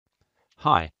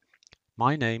Hi,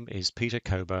 my name is Peter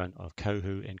Cockburn of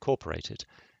Cohu Incorporated,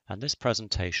 and this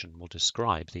presentation will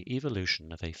describe the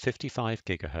evolution of a 55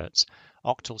 GHz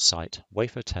octal site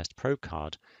wafer test probe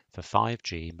card for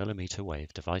 5G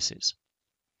mmWave devices.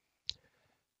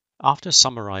 After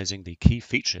summarizing the key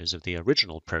features of the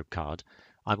original probe card,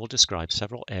 I will describe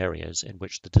several areas in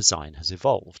which the design has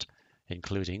evolved,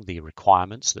 including the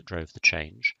requirements that drove the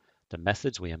change, the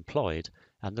methods we employed,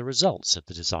 and the results of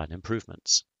the design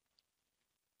improvements.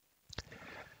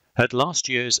 At last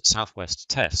year's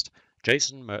SWTest,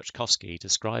 Jason Merchkowski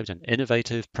described an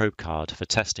innovative probe card for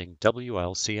testing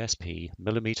WLCSP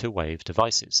mmWave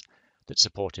devices that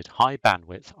supported high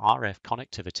bandwidth RF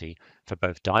connectivity for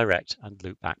both direct and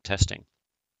loopback testing.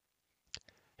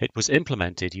 It was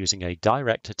implemented using a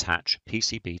direct attach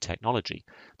PCB technology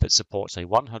that supports a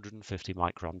 150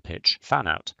 micron pitch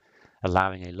fan-out,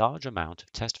 allowing a large amount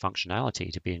of test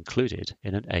functionality to be included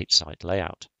in an 8-site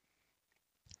layout.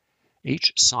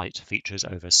 Each site features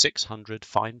over 600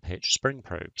 fine-pitch spring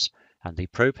probes, and the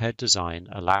probe head design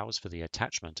allows for the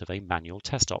attachment of a manual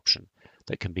test option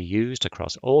that can be used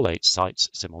across all 8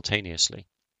 sites simultaneously.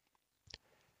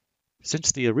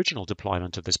 Since the original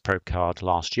deployment of this probe card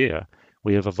last year,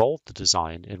 we have evolved the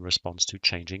design in response to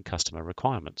changing customer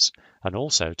requirements, and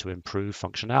also to improve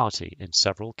functionality in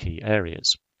several key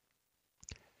areas.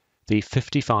 The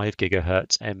 55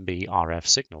 GHz MB RF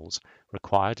signals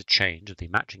required a change of the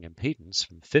matching impedance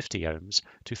from 50 ohms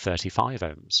to 35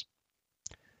 ohms.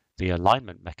 The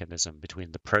alignment mechanism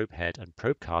between the probe head and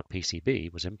probe card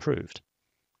PCB was improved.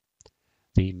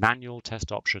 The manual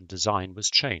test option design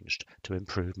was changed to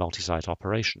improve multi-site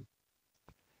operation.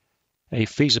 A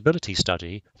feasibility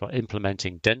study for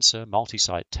implementing denser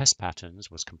multi-site test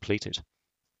patterns was completed.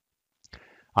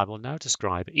 I will now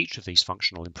describe each of these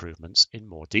functional improvements in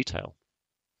more detail.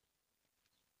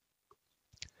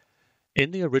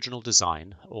 In the original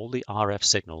design, all the RF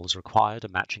signals required a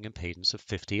matching impedance of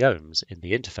 50 ohms in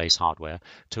the interface hardware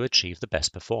to achieve the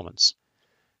best performance.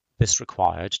 This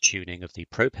required tuning of the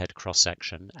probe head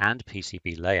cross-section and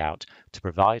PCB layout to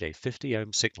provide a 50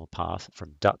 ohm signal path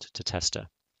from DUT to tester.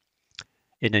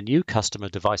 In a new customer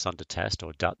device under test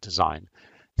or DUT design,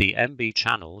 the MB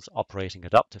channels operating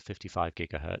at up to 55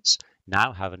 GHz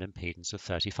now have an impedance of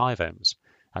 35 ohms,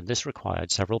 and this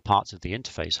required several parts of the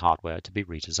interface hardware to be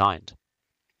redesigned.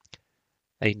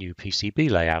 A new PCB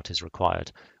layout is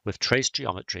required, with trace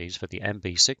geometries for the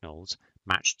MB signals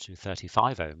matched to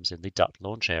 35 ohms in the DUT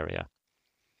launch area.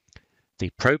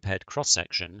 The probe head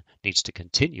cross-section needs to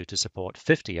continue to support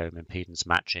 50 ohm impedance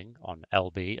matching on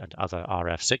LB and other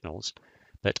RF signals,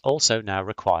 but also now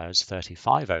requires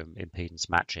 35 ohm impedance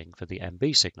matching for the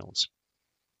MB signals.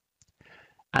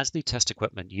 As the test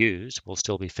equipment used will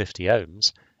still be 50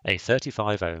 ohms, a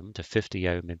 35 ohm to 50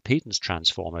 ohm impedance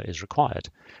transformer is required,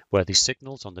 where the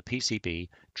signals on the PCB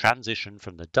transition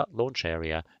from the DUT launch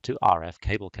area to RF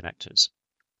cable connectors.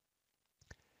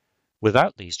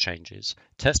 Without these changes,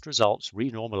 test results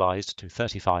renormalized to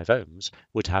 35 ohms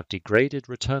would have degraded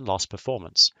return loss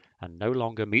performance and no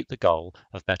longer meet the goal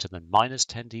of better than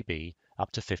 -10 dB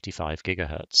up to 55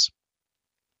 GHz.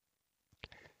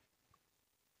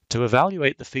 To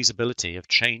evaluate the feasibility of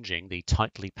changing the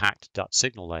tightly packed DUT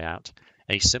signal layout,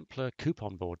 a simpler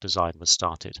coupon board design was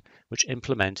started, which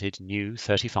implemented new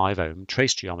 35 ohm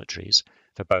trace geometries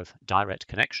for both direct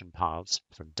connection paths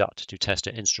from DUT to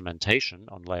tester instrumentation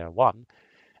on layer 1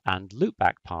 and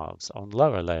loopback paths on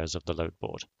lower layers of the load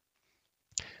board.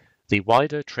 The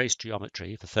wider trace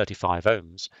geometry for 35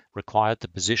 ohms required the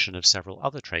position of several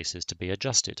other traces to be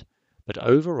adjusted, but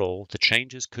overall the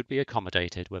changes could be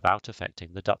accommodated without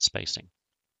affecting the DUT spacing.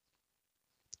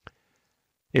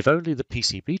 If only the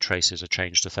PCB traces are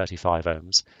changed to 35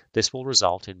 ohms, this will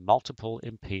result in multiple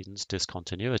impedance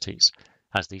discontinuities,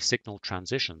 as the signal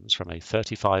transitions from a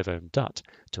 35 ohm DUT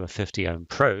to a 50 ohm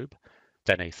probe,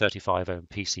 then a 35 ohm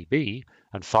PCB,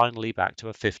 and finally back to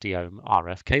a 50 ohm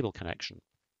RF cable connection.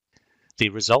 The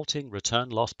resulting return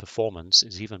loss performance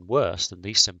is even worse than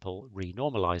the simple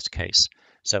renormalized case,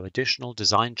 so additional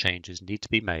design changes need to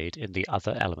be made in the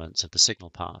other elements of the signal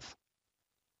path.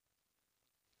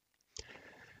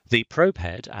 The probe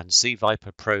head and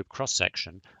C-Viper probe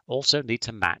cross-section also need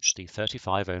to match the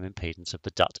 35 ohm impedance of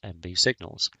the DUT MB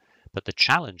signals, but the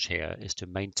challenge here is to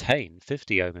maintain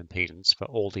 50 ohm impedance for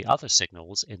all the other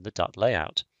signals in the DUT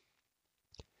layout.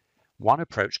 One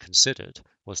approach considered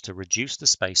was to reduce the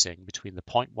spacing between the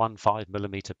 0.15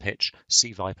 mm pitch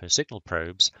C-Viper signal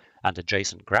probes and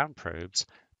adjacent ground probes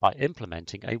by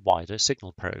implementing a wider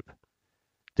signal probe.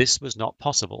 This was not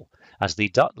possible, as the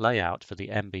DUT layout for the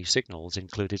MB signals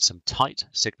included some tight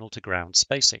signal-to-ground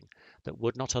spacing that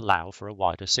would not allow for a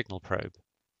wider signal probe.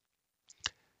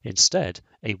 Instead,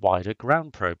 a wider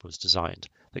ground probe was designed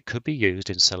that could be used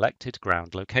in selected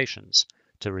ground locations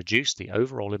to reduce the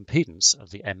overall impedance of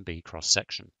the MB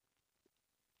cross-section.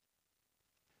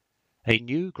 A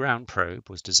new ground probe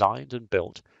was designed and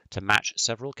built to match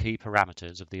several key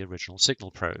parameters of the original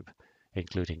signal probe,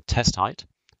 including test height,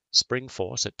 spring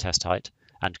force at test height,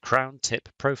 and crown tip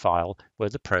profile where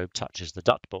the probe touches the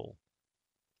duct ball.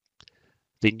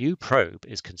 The new probe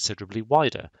is considerably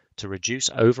wider to reduce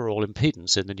overall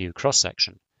impedance in the new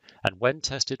cross-section, and when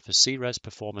tested for C-res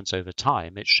performance over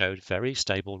time, it showed very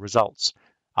stable results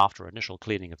after initial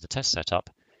cleaning of the test setup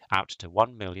out to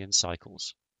 1 million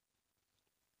cycles.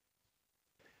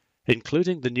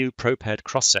 Including the new probe head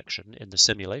cross-section in the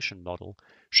simulation model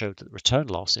showed that return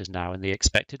loss is now in the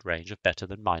expected range of better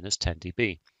than minus 10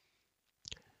 dB.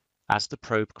 As the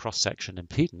probe cross-section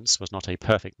impedance was not a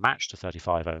perfect match to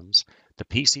 35 ohms, the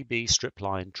PCB strip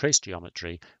line trace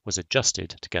geometry was adjusted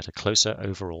to get a closer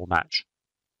overall match.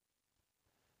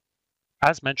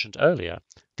 As mentioned earlier,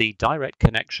 the direct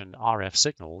connection RF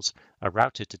signals are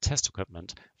routed to test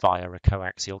equipment via a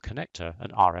coaxial connector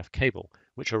and RF cable,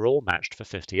 which are all matched for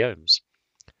 50 ohms.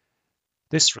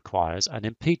 This requires an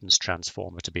impedance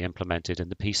transformer to be implemented in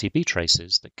the PCB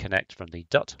traces that connect from the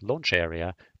DUT launch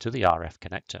area to the RF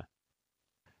connector.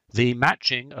 The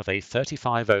matching of a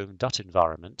 35 ohm DUT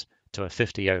environment to a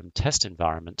 50 ohm test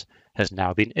environment has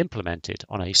now been implemented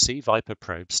on a C-Viper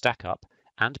probe stack-up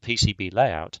and PCB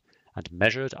layout and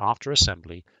measured after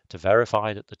assembly to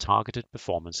verify that the targeted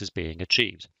performance is being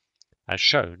achieved, as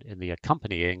shown in the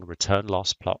accompanying return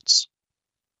loss plots.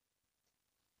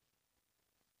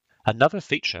 Another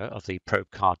feature of the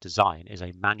probe card design is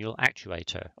a manual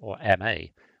actuator, or MA,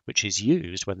 which is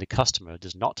used when the customer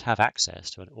does not have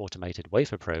access to an automated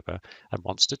wafer prober and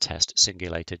wants to test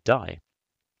singulated die.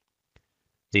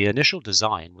 The initial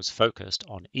design was focused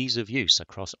on ease of use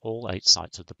across all 8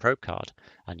 sites of the probe card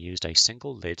and used a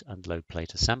single lid and load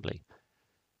plate assembly.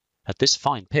 At this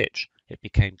fine pitch, it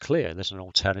became clear that an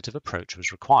alternative approach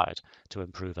was required to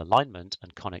improve alignment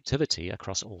and connectivity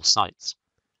across all sites.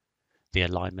 The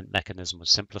alignment mechanism was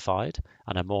simplified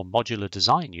and a more modular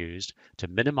design used to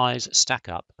minimize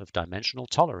stack-up of dimensional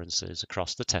tolerances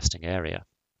across the testing area.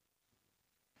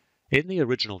 In the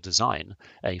original design,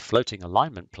 a floating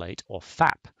alignment plate, or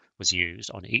FAP, was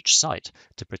used on each site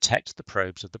to protect the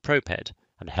probes of the probe head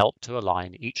and help to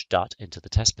align each DUT into the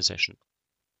test position.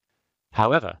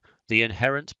 However, the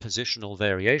inherent positional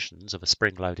variations of a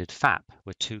spring-loaded FAP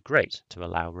were too great to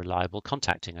allow reliable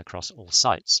contacting across all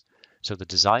sites, so the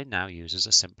design now uses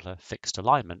a simpler fixed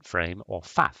alignment frame, or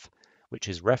FAF, which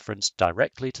is referenced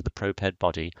directly to the probe head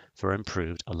body for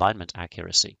improved alignment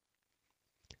accuracy.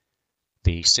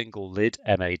 The single lid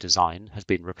MA design has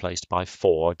been replaced by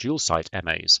 4 dual-site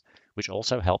MAs, which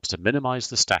also helps to minimize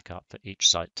the stack-up for each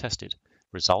site tested,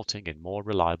 resulting in more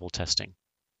reliable testing.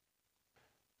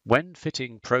 When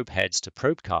fitting probe heads to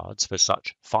probe cards for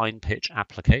such fine-pitch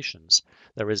applications,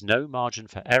 there is no margin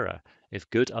for error if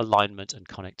good alignment and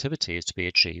connectivity is to be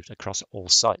achieved across all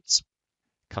sites.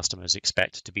 Customers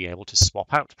expect to be able to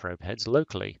swap out probe heads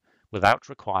locally without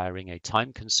requiring a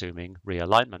time-consuming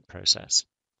realignment process.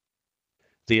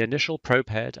 The initial probe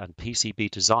head and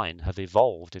PCB design have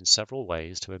evolved in several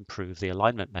ways to improve the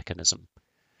alignment mechanism.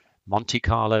 Monte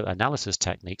Carlo analysis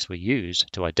techniques were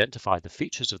used to identify the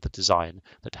features of the design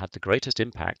that had the greatest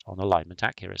impact on alignment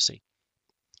accuracy.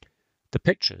 The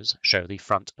pictures show the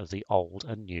front of the old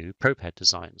and new probe head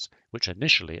designs, which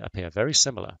initially appear very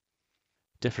similar.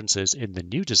 Differences in the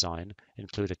new design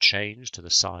include a change to the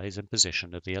size and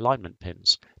position of the alignment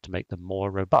pins to make them more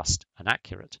robust and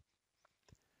accurate.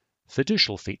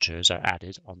 Fiducial features are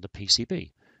added on the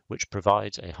PCB, which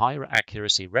provides a higher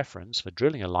accuracy reference for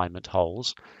drilling alignment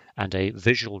holes and a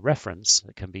visual reference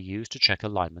that can be used to check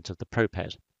alignment of the probe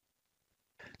head.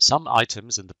 Some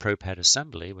items in the probe head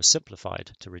assembly were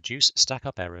simplified to reduce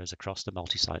stack-up errors across the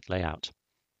multi-site layout.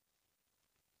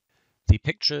 The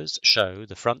pictures show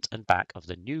the front and back of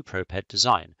the new probe head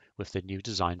design with the new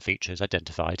design features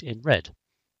identified in red.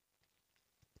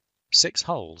 6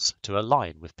 holes to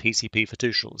align with PCB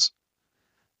fiducials.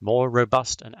 More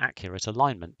robust and accurate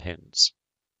alignment pins.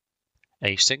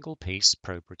 A single-piece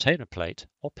probe retainer plate,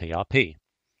 or PRP.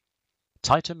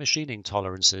 Tighter machining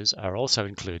tolerances are also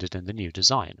included in the new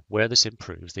design, where this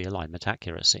improves the alignment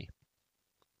accuracy.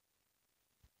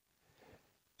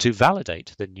 To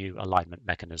validate the new alignment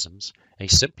mechanisms, a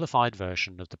simplified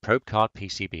version of the probe card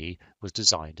PCB was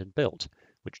designed and built,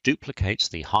 which duplicates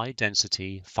the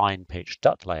high-density, fine-pitch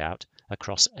DUT layout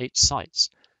across 8 sites,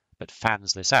 but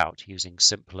fans this out using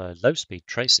simpler low-speed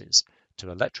traces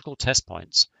to electrical test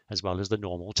points as well as the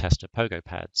normal tester pogo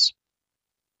pads.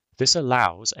 This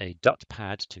allows a DUT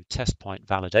pad to test point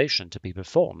validation to be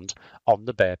performed on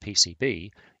the bare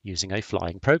PCB using a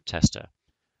flying probe tester,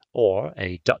 or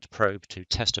a DUT probe to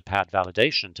tester pad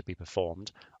validation to be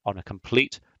performed on a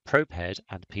complete probe head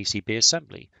and PCB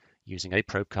assembly using a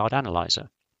probe card analyzer.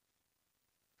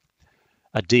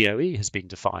 A DOE has been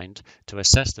defined to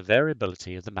assess the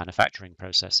variability of the manufacturing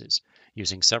processes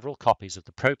using several copies of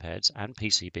the probe heads and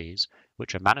PCBs,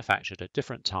 which are manufactured at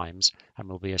different times and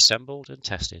will be assembled and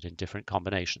tested in different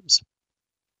combinations.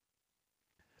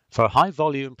 For a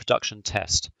high-volume production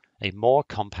test, a more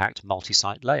compact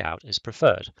multi-site layout is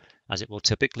preferred, as it will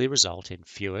typically result in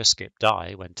fewer skip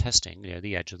die when testing near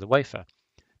the edge of the wafer,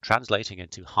 translating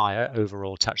into higher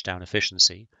overall touchdown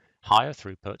efficiency, higher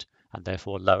throughput, and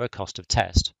therefore lower cost of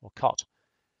test, or COT.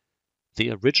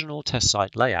 The original test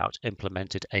site layout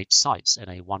implemented 8 sites in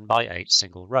a 1x8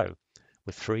 single row,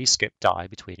 with 3 skip die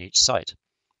between each site.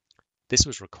 This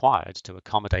was required to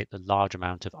accommodate the large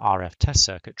amount of RF test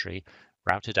circuitry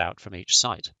routed out from each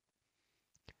site.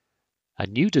 A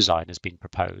new design has been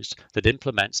proposed that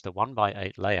implements the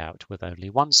 1x8 layout with only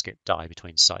 1 skip die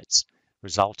between sites,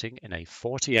 resulting in a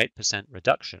 48%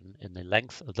 reduction in the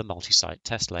length of the multi-site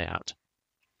test layout.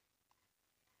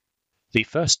 The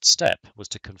first step was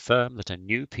to confirm that a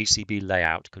new PCB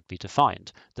layout could be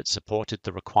defined that supported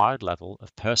the required level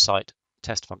of per-site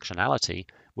test functionality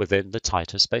within the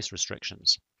tighter space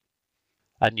restrictions.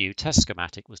 A new test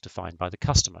schematic was defined by the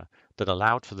customer that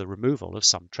allowed for the removal of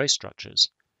some trace structures.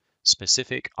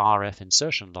 Specific RF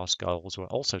insertion loss goals were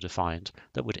also defined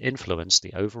that would influence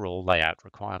the overall layout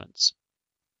requirements.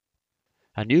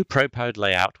 A new probe head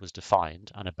layout was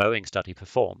defined and a Boeing study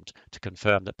performed to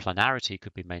confirm that planarity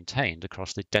could be maintained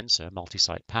across the denser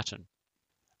multi-site pattern.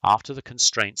 After the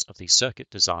constraints of the circuit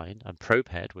design and probe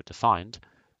head were defined,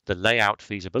 the layout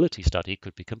feasibility study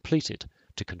could be completed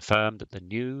to confirm that the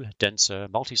new, denser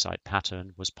multi-site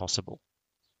pattern was possible.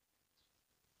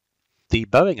 The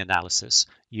Boeing analysis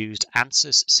used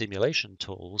ANSYS simulation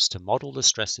tools to model the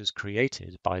stresses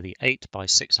created by the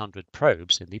 8x600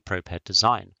 probes in the probe head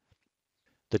design.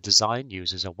 The design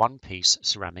uses a one-piece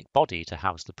ceramic body to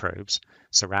house the probes,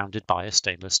 surrounded by a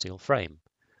stainless steel frame.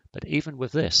 But even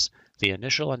with this, the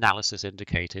initial analysis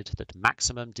indicated that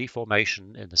maximum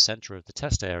deformation in the center of the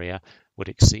test area would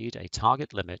exceed a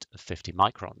target limit of 50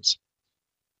 microns.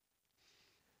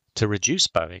 To reduce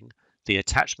bowing, the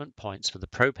attachment points for the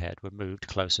probe head were moved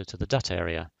closer to the DUT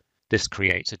area. This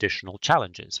creates additional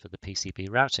challenges for the PCB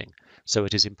routing, so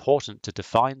it is important to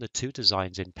define the two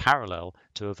designs in parallel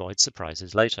to avoid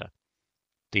surprises later.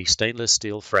 The stainless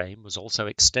steel frame was also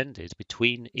extended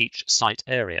between each site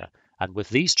area, and with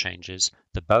these changes,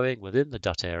 the bowing within the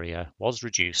DUT area was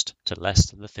reduced to less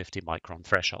than the 50 micron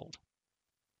threshold.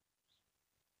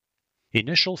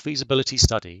 Initial feasibility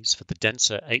studies for the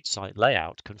denser 8-site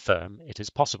layout confirm it is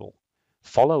possible.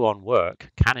 Follow-on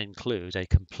work can include a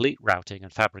complete routing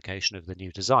and fabrication of the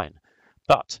new design,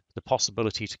 but the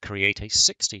possibility to create a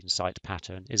 16-site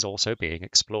pattern is also being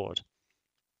explored.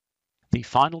 The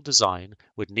final design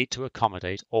would need to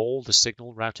accommodate all the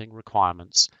signal routing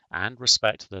requirements and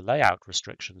respect the layout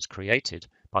restrictions created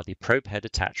by the probe head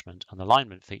attachment and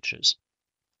alignment features.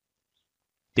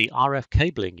 The RF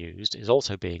cabling used is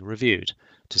also being reviewed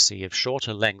to see if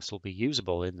shorter lengths will be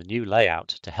usable in the new layout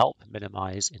to help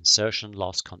minimize insertion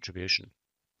loss contribution.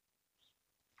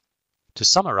 To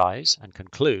summarize and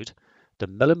conclude, the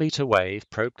mmWave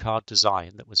probe card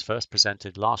design that was first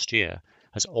presented last year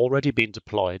has already been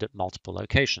deployed at multiple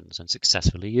locations and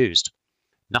successfully used.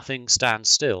 Nothing stands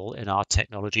still in our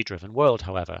technology-driven world,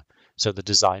 however, so the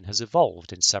design has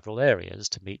evolved in several areas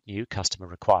to meet new customer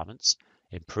requirements,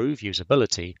 improve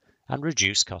usability, and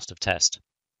reduce cost of test.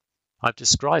 I've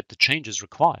described the changes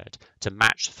required to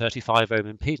match 35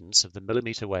 ohm impedance of the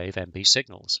mmWave MB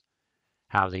signals,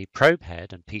 how the probe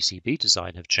head and PCB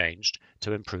design have changed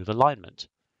to improve alignment,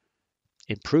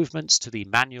 improvements to the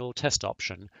manual test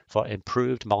option for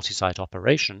improved multi-site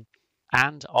operation,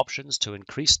 and options to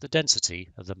increase the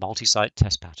density of the multi-site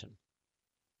test pattern.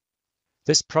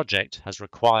 This project has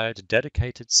required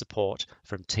dedicated support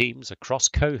from teams across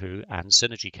Cohu and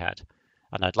SynergyCAD,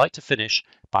 and I'd like to finish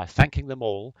by thanking them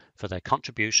all for their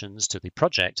contributions to the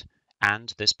project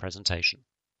and this presentation.